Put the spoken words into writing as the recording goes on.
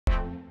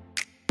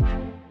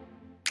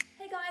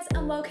Guys,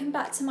 and welcome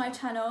back to my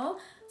channel.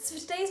 So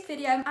for today's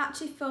video, I'm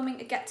actually filming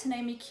a get to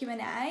know me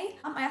Q&A. I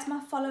asked my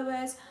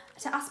followers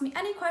to ask me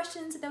any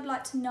questions that they would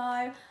like to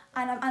know,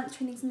 and I'm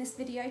answering these in this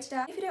video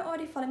today. If you don't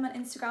already follow me on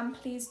Instagram,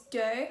 please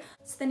do,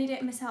 so then you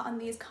don't miss out on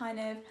these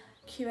kind of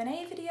Q&A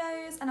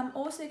videos. And I'm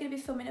also going to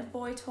be filming a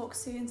boy talk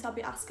soon, so I'll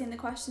be asking the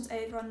questions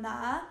over on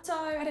there. So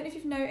I don't know if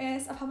you've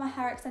noticed, I've had my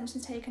hair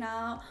extensions taken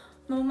out.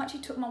 My mum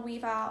actually took my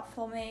weave out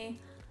for me.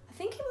 I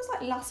think it was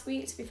like last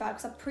week, to be fair,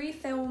 because I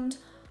pre-filmed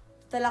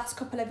the last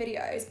couple of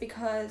videos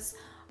because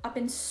I've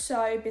been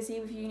so busy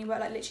with uni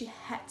work, like literally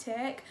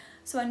hectic.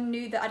 So I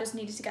knew that I just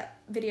needed to get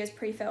videos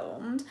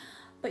pre-filmed.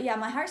 But yeah,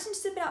 my hair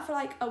extensions have been out for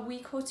like a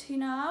week or two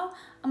now,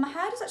 and my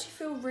hair does actually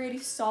feel really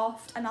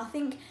soft, and I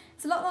think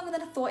it's a lot longer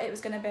than I thought it was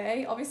going to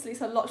be. Obviously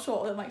it's a lot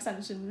shorter than my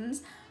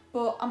extensions,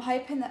 but I'm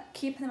hoping that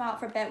keeping them out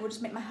for a bit will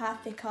just make my hair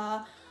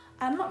thicker.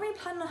 And I'm not really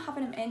planning on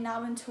having them in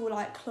now until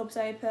like clubs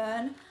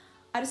open.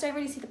 I just don't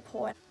really see the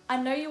point.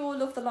 I know you all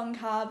love the long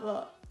hair,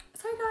 but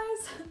sorry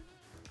guys.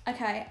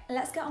 Okay,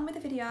 let's get on with the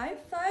video.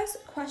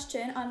 First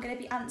question I'm going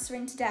to be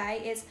answering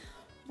today is,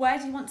 where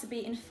do you want to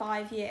be in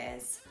 5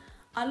 years?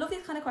 I love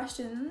these kind of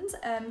questions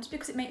just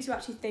because it makes you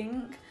actually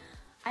think.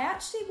 I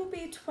actually will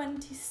be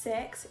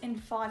 26 in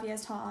 5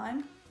 years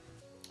time,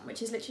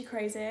 which is literally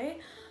crazy.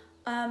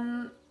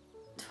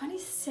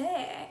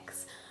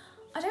 26?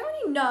 I don't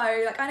really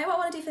know, like I know what I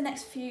want to do for the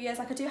next few years,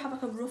 like I do have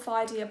like a rough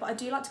idea, but I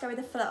do like to go with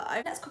the flow.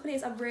 The next couple of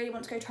years I really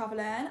want to go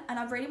travelling, and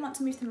I really want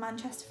to move to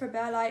Manchester for a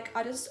bit. Like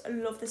I just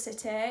love the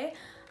city, and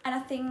I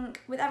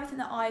think with everything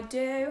that I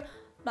do,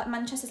 like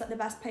Manchester's like the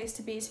best place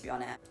to be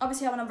honest.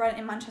 Obviously I want to rent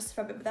in Manchester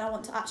for a bit, but then I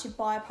want to actually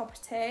buy a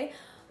property,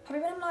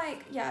 probably when I'm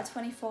like, yeah,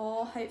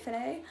 24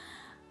 hopefully.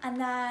 And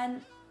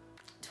then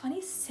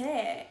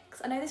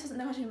 26, I know this wasn't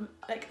the question,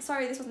 like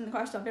sorry this wasn't the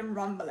question, I've been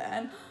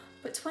rambling,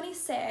 but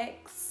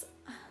 26,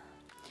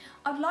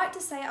 I'd like to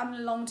say I'm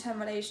in a long-term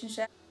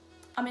relationship.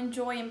 I'm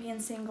enjoying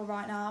being single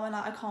right now, and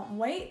like, I can't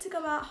wait to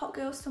go out hot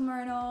girl summer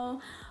and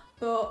all.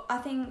 But I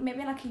think maybe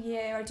in like a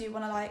year I do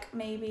want to like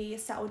maybe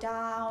settle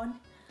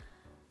down.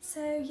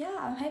 So yeah,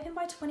 I'm hoping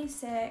by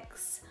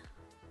 26,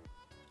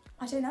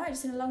 I don't know,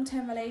 just in a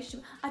long-term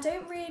relationship. I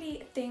don't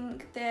really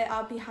think that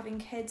I'll be having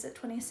kids at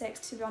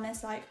 26, to be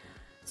honest. Like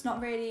it's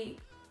not really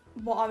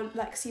what I would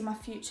like see my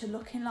future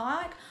looking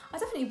like. I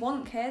definitely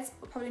want kids,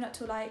 but probably not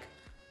till like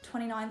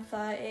 29,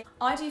 30.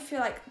 I do feel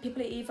like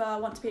people either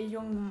want to be a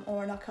young mum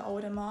or like an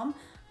older mum.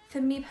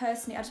 For me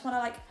personally, I just want to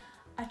like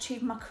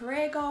achieve my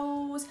career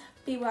goals,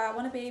 be where I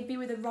want to be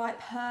with the right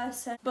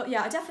person. But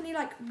yeah, I definitely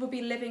like will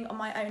be living on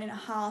my own in a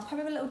house,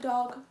 probably with a little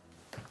dog,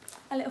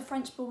 a little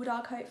French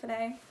bulldog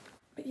hopefully.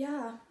 But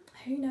yeah,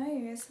 who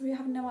knows? We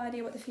have no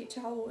idea what the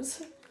future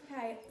holds.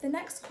 Okay, the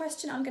next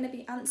question I'm going to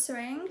be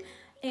answering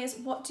is,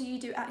 what do you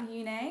do at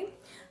uni?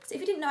 So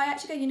if you didn't know, I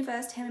actually go to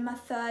university. I'm in my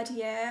 3rd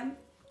year.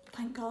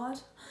 Thank God.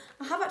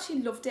 I have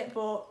actually loved it,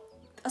 but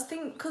I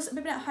think because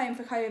we've been at home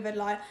for COVID,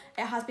 like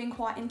it has been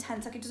quite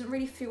intense. Like it doesn't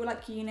really feel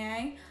like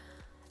uni.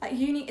 Like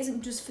uni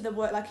isn't just for the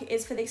work, like it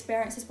is for the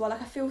experience as well.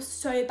 Like I feel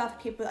so bad for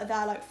people that are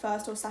there like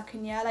 1st or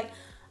 2nd year. Like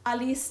at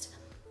least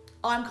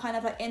I'm kind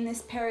of like in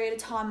this period of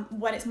time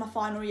when it's my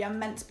final year, I'm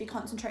meant to be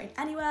concentrating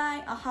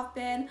anyway. I have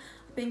been.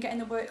 I've been getting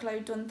the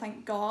workload done,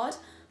 thank God.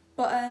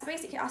 But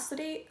basically I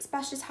study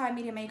specialist hair and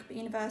media makeup at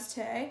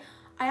university.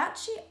 I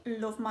actually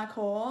love my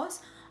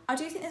course. I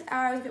do think there's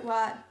areas of it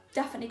where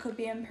definitely could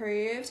be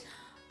improved,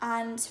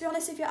 and to be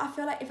honest with you, I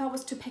feel like if I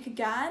was to pick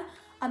again,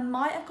 I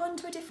might have gone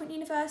to a different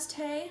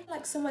university,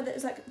 like somewhere that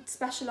is like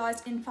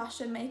specialised in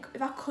fashion makeup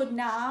if I could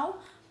now.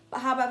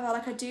 But however,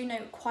 like I do know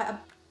quite a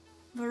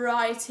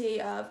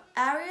variety of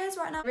areas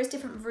right now. There's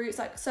different routes,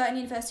 like certain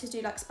universities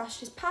do like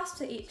specialist paths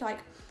to each like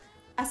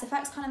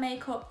SFX kind of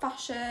makeup,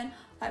 fashion,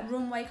 like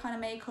runway kind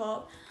of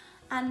makeup,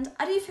 and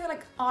I do feel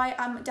like I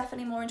am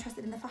definitely more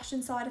interested in the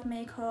fashion side of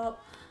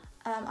makeup.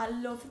 I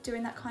love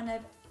doing that kind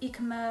of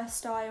e-commerce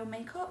style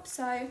makeup.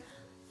 So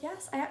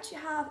yes, I actually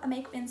have a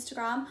makeup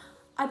Instagram.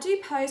 I do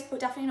post,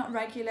 but definitely not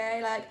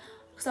regularly, like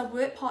because I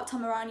work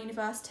part-time around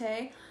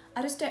university.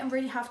 I just don't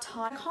really have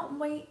time. I can't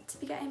wait to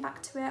be getting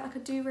back to it. Like I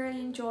do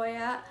really enjoy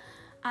it,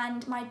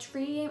 and my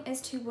dream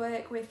is to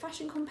work with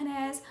fashion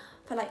companies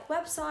for like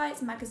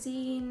websites,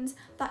 magazines,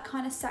 that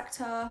kind of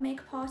sector,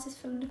 makeup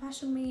artists for London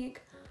Fashion Week,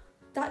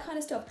 that kind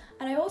of stuff.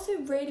 And I also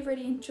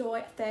really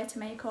enjoy theatre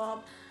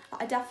makeup.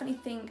 I definitely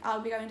think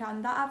I'll be going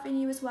down that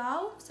avenue as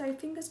well. So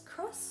fingers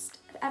crossed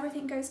if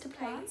everything goes to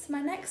plan. So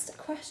my next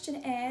question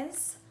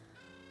is,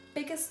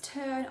 biggest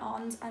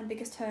turn-ons and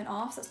biggest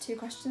turn-offs. That's 2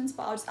 questions,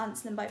 but I'll just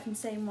answer them both in the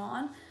same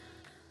one.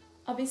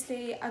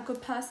 Obviously a good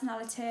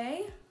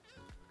personality.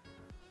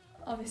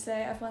 Obviously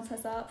everyone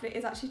says that, but it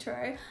is actually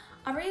true.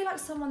 I really like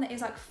someone that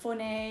is like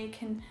funny,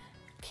 can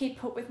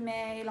keep up with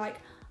me. Like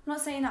I'm not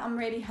saying that I'm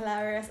really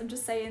hilarious, I'm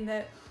just saying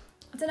that,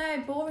 I don't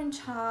know, boring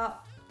chat,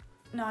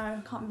 no,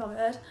 I can't be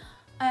bothered.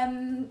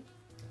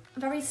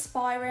 Very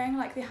aspiring,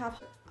 like they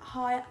have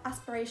high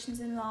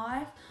aspirations in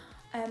life,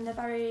 they're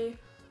very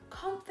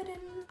confident.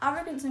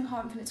 Arrogance and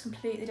confidence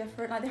completely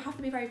different. Like they have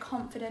to be very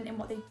confident in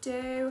what they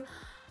do,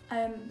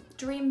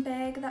 dream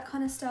big, that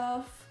kind of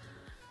stuff.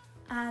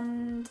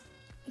 And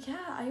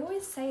yeah, I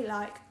always say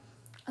like,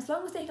 as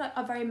long as they like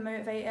are very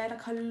motivated,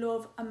 like I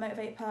love a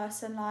motivated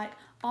person. Like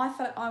I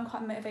feel like I'm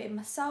quite motivated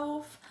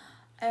myself.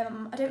 I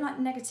don't like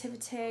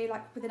negativity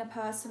like within a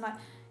person. Like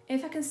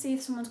if I can see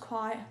someone's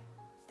quite,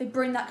 they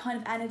bring that kind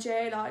of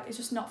energy, like it's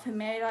just not for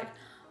me. Like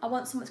I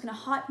want someone that's gonna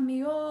hype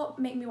me up,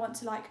 make me want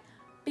to like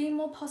be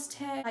more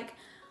positive. Like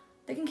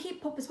they can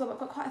keep up as well, but I've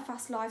got quite a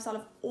fast lifestyle.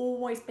 I've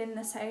always been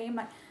the same.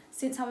 Like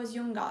since I was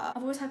younger, I've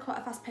always had quite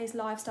a fast paced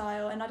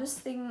lifestyle, and I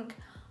just think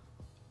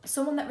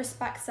someone that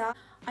respects that,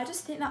 I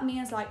just think that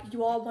means like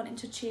you are wanting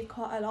to achieve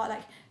quite a lot,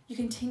 like you're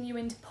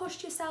continuing to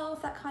push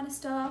yourself, that kind of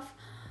stuff.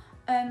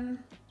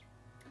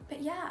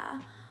 But yeah,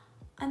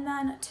 and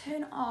then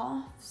turn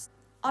offs,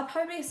 I'd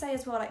probably say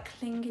as well like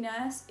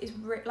clinginess is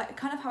like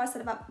kind of how I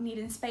said about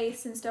needing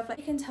space and stuff. Like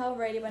you can tell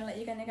really when like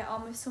you're gonna get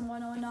on with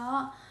someone or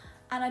not.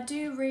 And I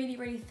do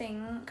really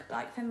think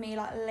like for me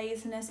like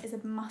laziness is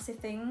a massive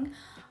thing.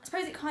 I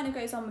suppose it kind of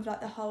goes on with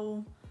like the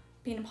whole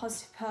being a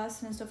positive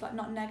person and stuff, like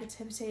not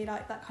negativity,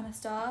 like that kind of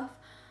stuff.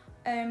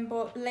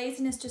 But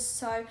laziness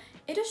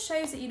it just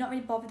shows that you're not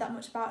really bothered that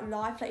much about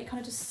life, like you're kind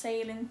of just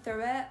sailing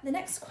through it. The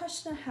next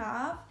question I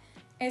have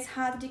is,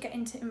 how did you get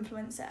into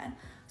influencing?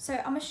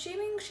 So I'm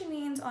assuming she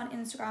means on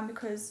Instagram,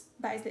 because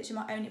that is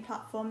literally my only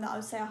platform that I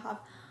would say I have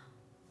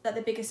like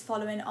the biggest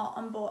following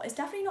on, but it's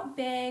definitely not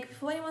big.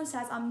 Before anyone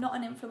says I'm not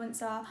an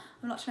influencer,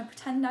 I'm not trying to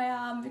pretend I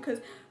am,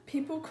 because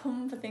people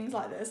come for things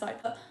like this. Like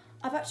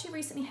I've actually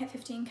recently hit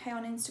 15k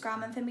on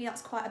Instagram, and for me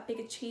that's quite a big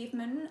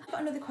achievement. I've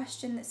got another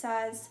question that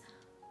says,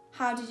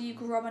 how did you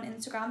grow on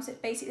Instagram? So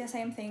it's basically the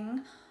same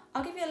thing.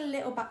 I'll give you a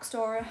little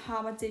backstory of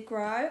how I did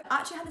grow. I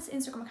actually had this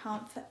Instagram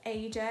account for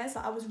ages.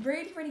 Like I was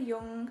really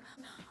young.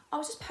 I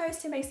was just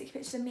posting basically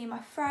pictures of me and my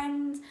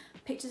friends,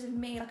 pictures of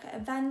me like at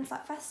events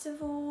like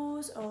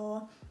festivals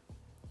or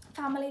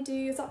family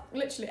dues, like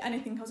literally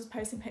anything I was just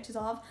posting pictures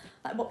of,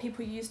 like what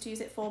people used to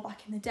use it for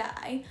back in the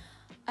day.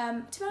 To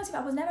be honest with you,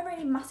 I was never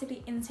really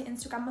massively into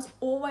Instagram. I was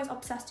always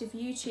obsessed with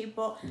YouTube,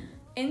 but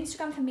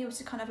Instagram for me was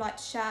to kind of like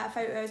share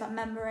photos, like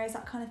memories,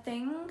 that kind of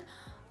thing.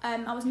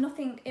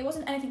 It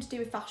wasn't anything to do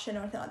with fashion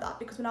or anything like that,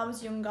 because when I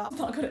was younger, I was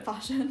not good at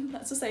fashion,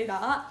 let's just say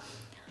that.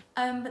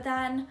 But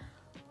then,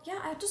 yeah,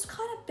 I just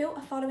kind of built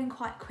a following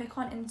quite quick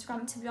on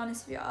Instagram, to be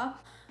honest with you.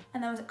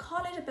 And then I was at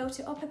college, I built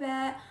it up a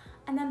bit,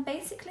 and then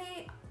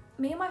basically,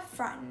 me and my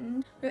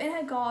friend, we were in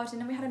her garden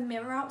and we had a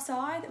mirror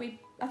outside that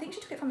I think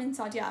she took it from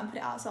inside, yeah, and put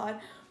it outside,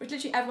 which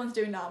literally everyone's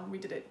doing now, and we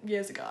did it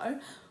years ago.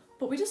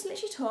 But we just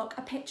literally took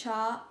a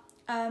picture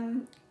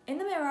in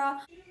the mirror.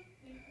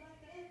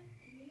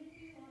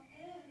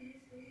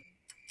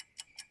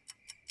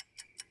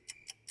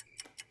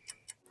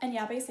 And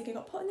yeah, basically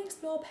got put on the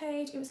explore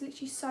page. It was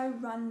literally so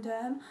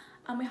random,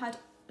 and we had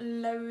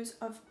loads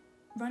of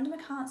random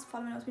accounts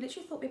following us. We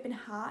literally thought we'd been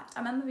hacked. I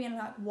remember being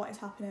like, what is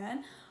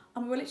happening?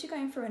 And we were literally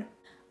going through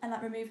and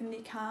like removing the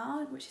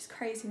account, which is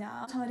crazy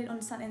now. At the time I didn't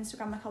understand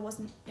Instagram, like I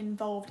wasn't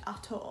involved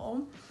at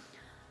all.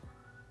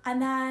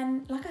 And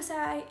then, like I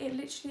say, it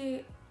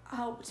literally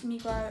helped me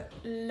grow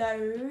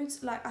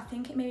loads. Like I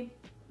think it maybe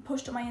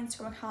pushed up my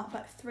Instagram account for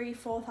like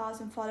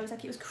 3,000-4,000 followers.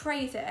 Like it was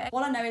crazy.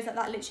 All I know is that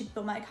literally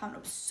built my account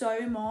up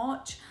so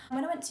much.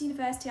 When I went to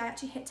university, I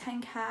actually hit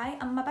 10k,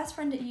 and my best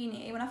friend at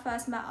uni, when I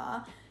first met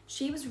her,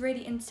 she was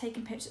really into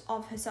taking pictures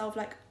of herself,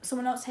 like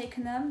someone else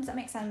taking them. Does that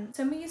make sense?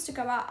 So when we used to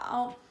go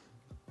out,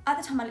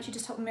 at the time I literally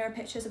just took mirror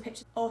pictures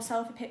or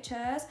selfie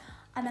pictures,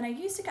 and then I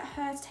used to get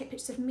her to take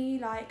pictures of me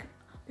like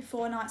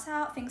before nights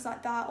out, things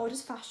like that, or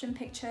just fashion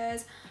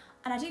pictures.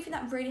 And I do think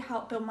that really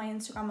helped build my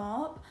Instagram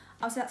up.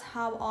 I would say that's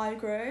how I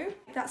grew.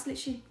 That's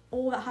literally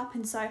all that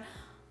happened. So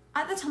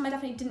at the time I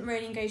definitely didn't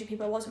really engage with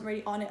people. I wasn't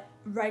really on it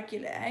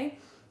regularly.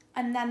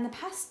 And then the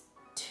past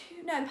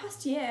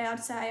year, I'd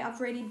say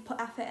I've really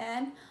put effort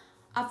in.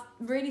 I've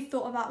really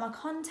thought about my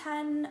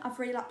content. I've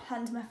really like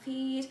planned my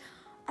feed.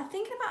 I'm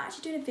thinking about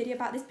actually doing a video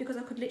about this, because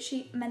I could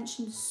literally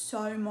mention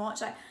so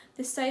much. Like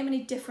there's so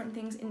many different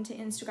things into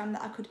Instagram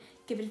that I could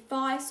give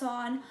advice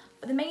on.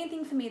 But the main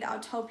thing for me that I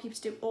would tell people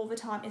to do all the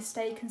time is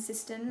stay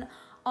consistent.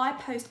 I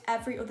post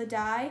every other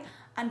day,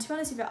 and to be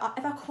honest with you,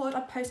 if I could,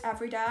 I'd post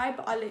every day,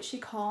 but I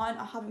literally can't.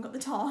 I haven't got the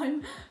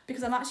time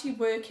because I'm actually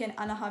working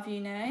and I have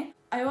uni.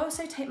 I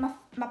also take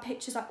my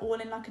pictures like all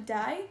in like a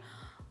day.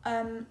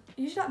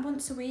 Usually like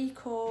once a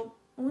week or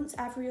once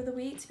every other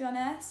week, to be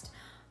honest.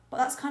 But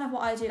that's kind of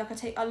what I do. Like I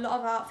take a lot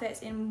of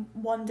outfits in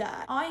one day.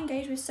 I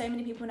engage with so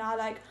many people now.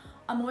 Like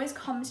I'm always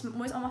commenting, I'm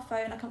always on my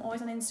phone, like I'm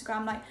always on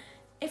Instagram. Like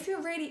if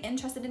you're really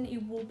interested in it,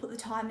 you will put the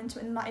time into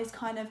it, and that is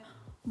kind of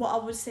what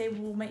I would say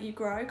will make you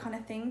grow, kind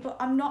of thing. But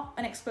I'm not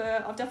an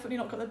expert. I've definitely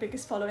not got the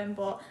biggest following,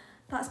 but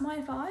that's my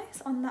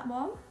advice on that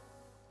one.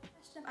 The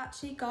question I've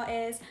actually got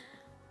is,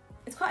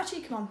 it's quite a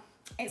cheeky one.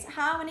 It's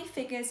how many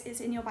figures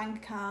is in your bank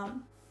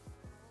account?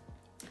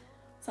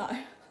 So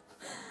I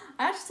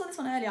actually saw this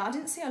one earlier. I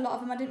didn't see a lot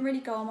of them. I didn't really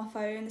go on my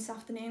phone this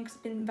afternoon because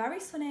it's been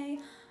very sunny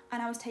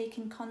and I was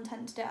taking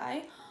content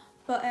today.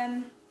 But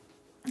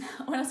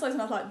when I saw this,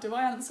 I was like, do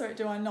I answer it,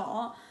 do I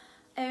not?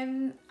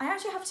 I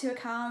actually have 2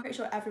 accounts. I'm pretty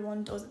sure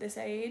everyone does at this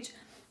age.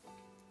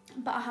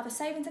 But I have a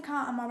savings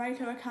account and my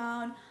regular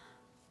account.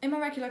 In my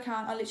regular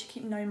account, I literally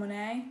keep no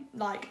money.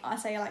 Like, I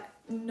say, like,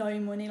 no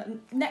money,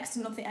 like, next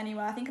to nothing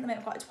anywhere. I think at the moment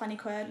I've got like 20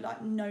 quid,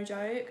 like, no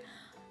joke.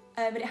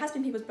 But it has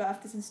been people's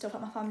birthdays and stuff,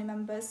 like my family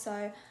members,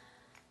 so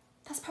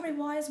that's probably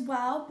why as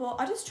well. But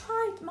I just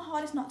try my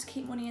hardest not to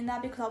keep money in there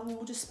because I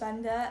will just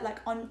spend it, like,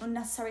 on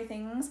unnecessary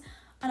things.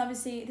 And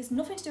obviously, there's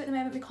nothing to do at the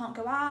moment, we can't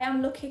go out.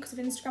 I'm lucky because of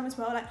Instagram as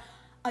well, like,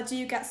 I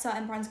do get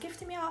certain brands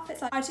gifting me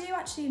outfits. Like, I do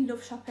actually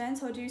love shopping,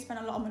 so I do spend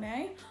a lot of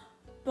money.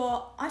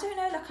 But I don't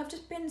know, like, I've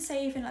just been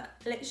saving, like,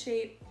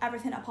 literally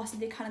everything I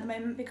possibly can at the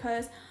moment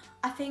because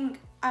I think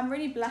I'm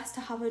really blessed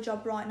to have a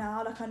job right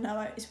now. Like, I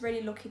know it's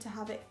really lucky to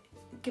have it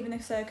given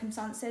the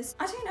circumstances.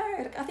 I don't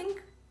know, like, I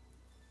think,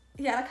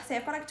 yeah, like I say,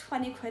 I've got like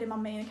 20 quid in my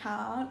main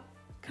account.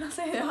 Can I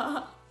say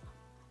that?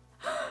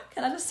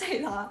 Can I just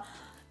say that?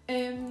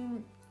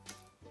 Okay,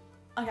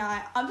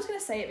 I'm just gonna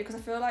say it because I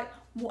feel like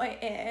what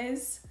it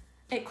is,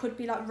 it could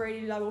be like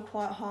really low or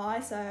quite high,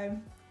 so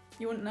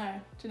you wouldn't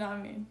know, do you know what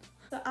I mean?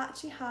 So I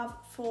actually have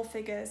 4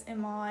 figures in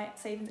my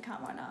savings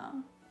account right now,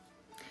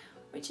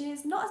 which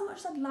is not as much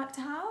as I'd like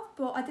to have,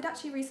 but I did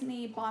actually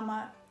recently buy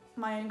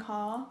my own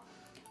car.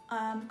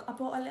 I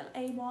bought a little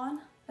A1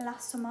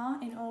 last summer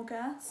in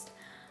August.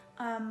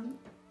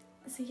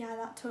 So yeah,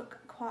 that took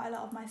quite a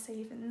lot of my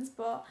savings,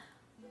 but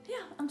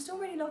yeah, I'm still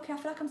really lucky. I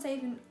feel like I'm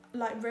saving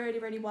like really,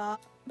 really well.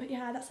 But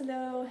yeah, that's a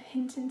little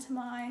hint into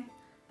my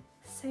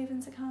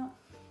savings account.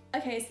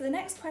 Okay, so the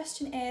next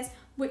question is,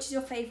 which is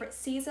your favourite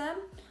season?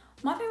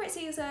 My favourite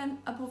season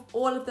above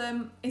all of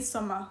them is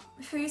summer.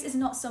 Whose is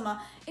not summer?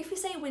 If you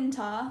say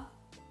winter,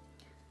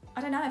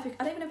 I don't know, I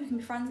don't even know if we can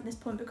be friends at this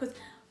point because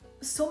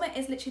summer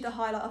is literally the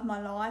highlight of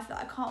my life. Like,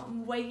 I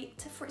can't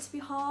wait for it to be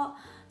hot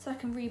so I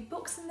can read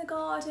books in the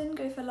garden,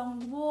 go for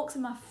long walks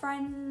with my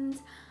friends,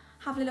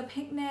 have little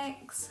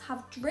picnics,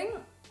 have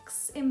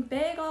drinks in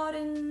beer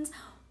gardens,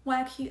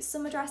 wear cute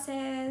summer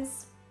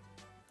dresses.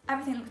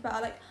 Everything looks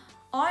better. Like,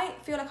 I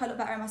feel like I look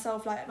better in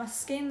myself. Like, my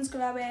skin's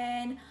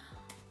glowing.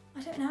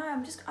 I don't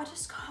know, I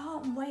just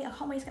can't wait. I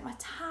can't wait to get my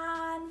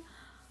tan.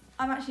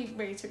 I'm actually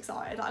really too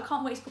excited. Like, I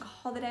can't wait to book a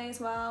holiday as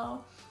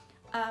well.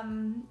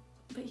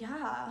 But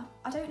yeah,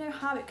 I don't know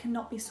how it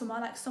cannot be summer.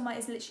 Like, summer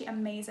is literally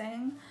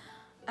amazing.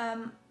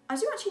 I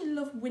do actually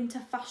love winter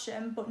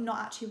fashion, but not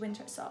actually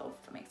winter itself,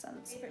 if that makes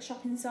sense. Favorite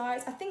shopping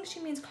sites, I think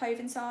she means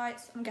clothing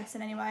sites, I'm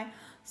guessing anyway.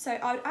 So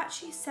I would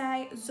actually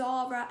say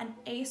Zara and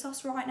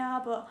ASOS right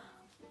now, but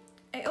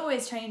it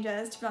always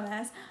changes, to be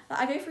honest. Like,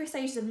 I go through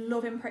stages of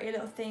loving Pretty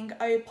Little Thing.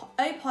 Oh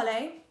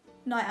Polly,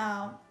 night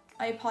out.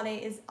 Oh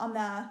Polly is on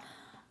there.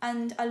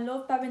 And I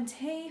love Bow &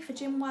 Tea for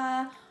gym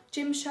wear.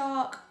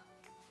 Gymshark.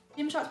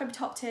 Gymshark's probably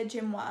top tier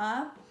gym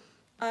wear.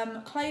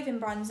 Clothing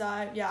brands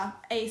though, yeah,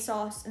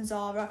 ASOS and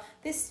Zara.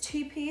 This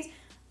 2-piece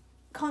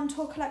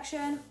contour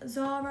collection,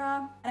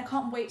 Zara. And I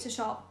can't wait to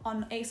shop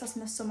on ASOS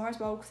in the summer as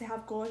well because they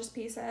have gorgeous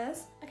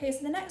pieces. Okay,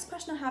 so the next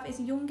question I have is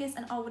youngest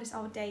and oldest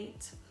I would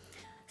date.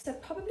 So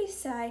I'd probably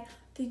say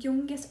the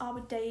youngest I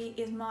would date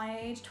is my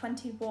age,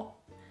 21.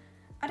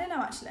 I don't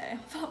know actually.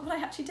 Would I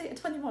actually date a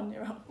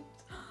 21-year-old?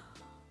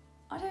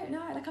 I don't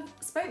know. Like, I've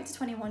spoken to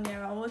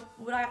 21-year-old.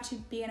 Would I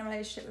actually be in a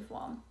relationship with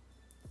one?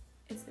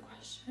 Is the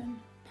question.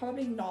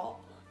 Probably not,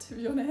 to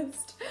be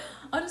honest.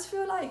 I just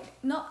feel like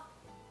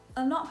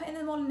I'm not putting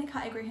them all in a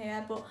category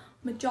here, but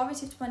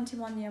majority of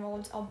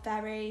 21-year-olds are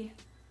very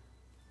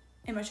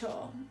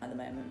immature at the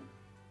moment.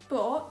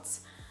 But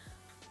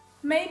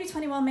maybe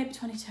 21, maybe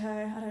 22,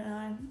 I don't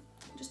know,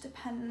 it just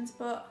depends.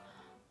 But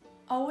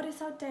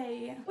oldest I'd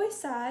date, I always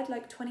said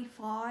like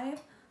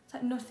 25, it's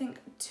like nothing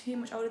too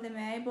much older than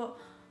me, but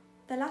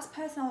the last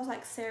person I was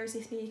like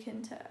seriously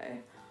speaking to,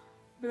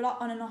 we were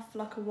like on and off for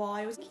like a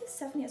while, I think he's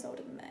 7 years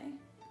older than me.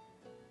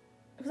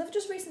 Because I've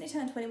just recently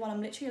turned 21,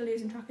 I'm literally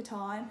losing track of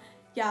time.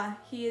 Yeah,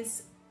 he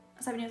is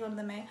 7 years older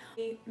than me.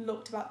 He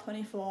looked about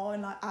 24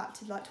 and like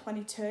acted like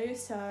 22,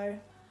 so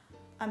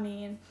I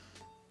mean,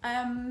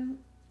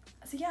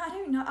 so yeah, I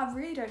don't know, I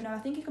really don't know. I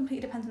think it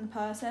completely depends on the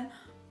person.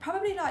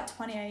 Probably like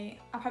 28.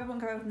 I probably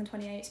won't go over than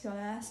 28 to be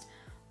honest.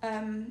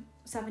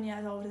 7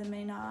 years older than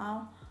me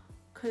now,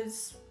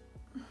 because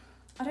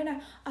I don't know,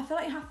 I feel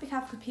like you have to be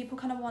careful because people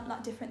kind of want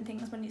like different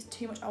things when it's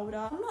too much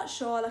older. I'm not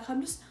sure, like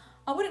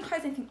I wouldn't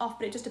close anything off,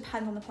 but it just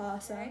depends on the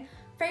person.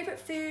 Favourite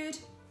food,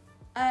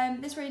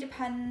 this really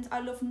depends. I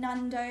love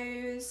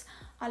Nando's,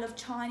 I love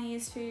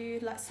Chinese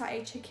food like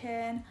satay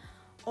chicken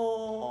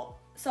or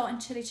salt and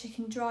chilli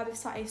chicken dry with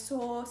satay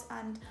sauce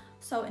and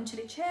salt and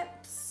chilli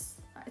chips.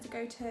 That is a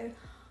go-to.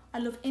 I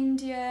love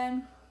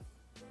Indian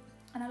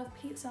and I love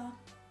pizza.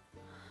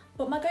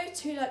 But my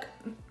go-to like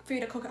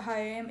food I cook at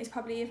home is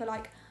probably either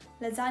like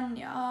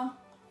lasagna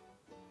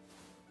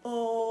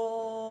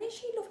or I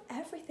literally love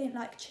everything,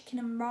 like chicken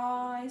and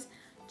rice,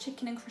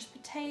 chicken and crushed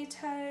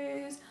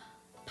potatoes,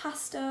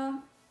 pasta.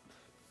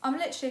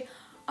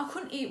 I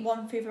couldn't eat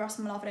one food for the rest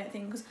of my life, I don't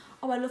think, because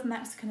I love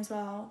Mexican as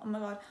well. Oh my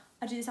god,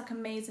 I do these like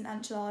amazing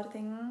enchilada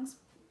things.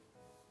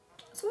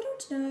 So I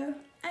don't know,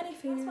 any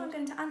food. That's what I'm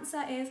going to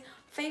answer is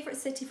favourite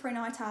city for a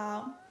night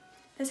out.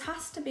 This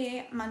has to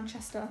be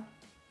Manchester.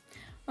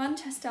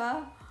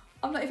 Manchester,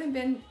 I've not even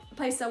been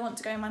places I want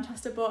to go in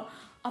Manchester, but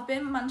I've been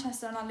in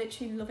Manchester and I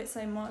literally love it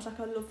so much. Like,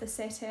 I love the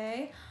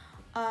city.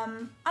 I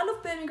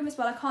love Birmingham as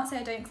well. I can't say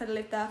I don't because I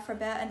lived there for a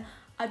bit, and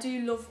I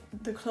do love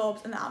the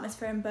clubs and the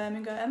atmosphere in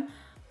Birmingham,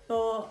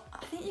 but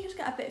I think you just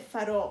get a bit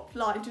fed up,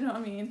 like, do you know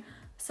what I mean?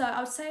 So I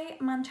would say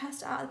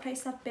Manchester out of the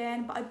places I've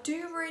been, but I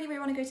do really, really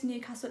want to go to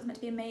Newcastle. It's meant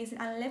to be amazing,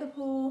 and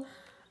Liverpool,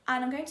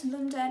 and I'm going to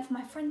London for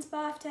my friend's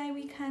birthday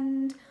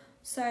weekend,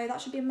 so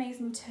that should be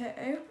amazing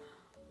too.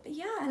 But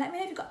yeah, let me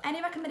know if you've got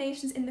any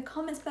recommendations in the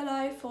comments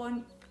below for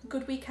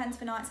good weekends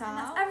for nights out. And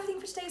that's everything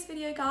for today's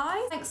video,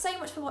 guys. Thanks so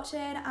much for watching,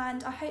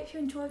 and I hope you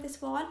enjoyed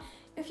this one.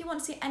 If you want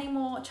to see any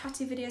more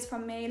chatty videos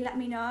from me, let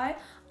me know.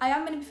 I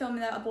am going to be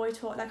filming a boy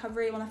talk, like I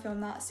really want to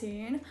film that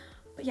soon.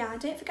 But yeah,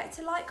 don't forget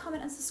to like,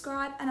 comment and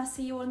subscribe, and I'll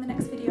see you all in the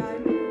next video.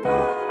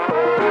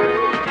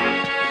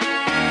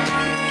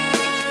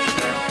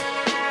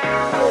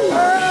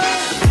 Bye!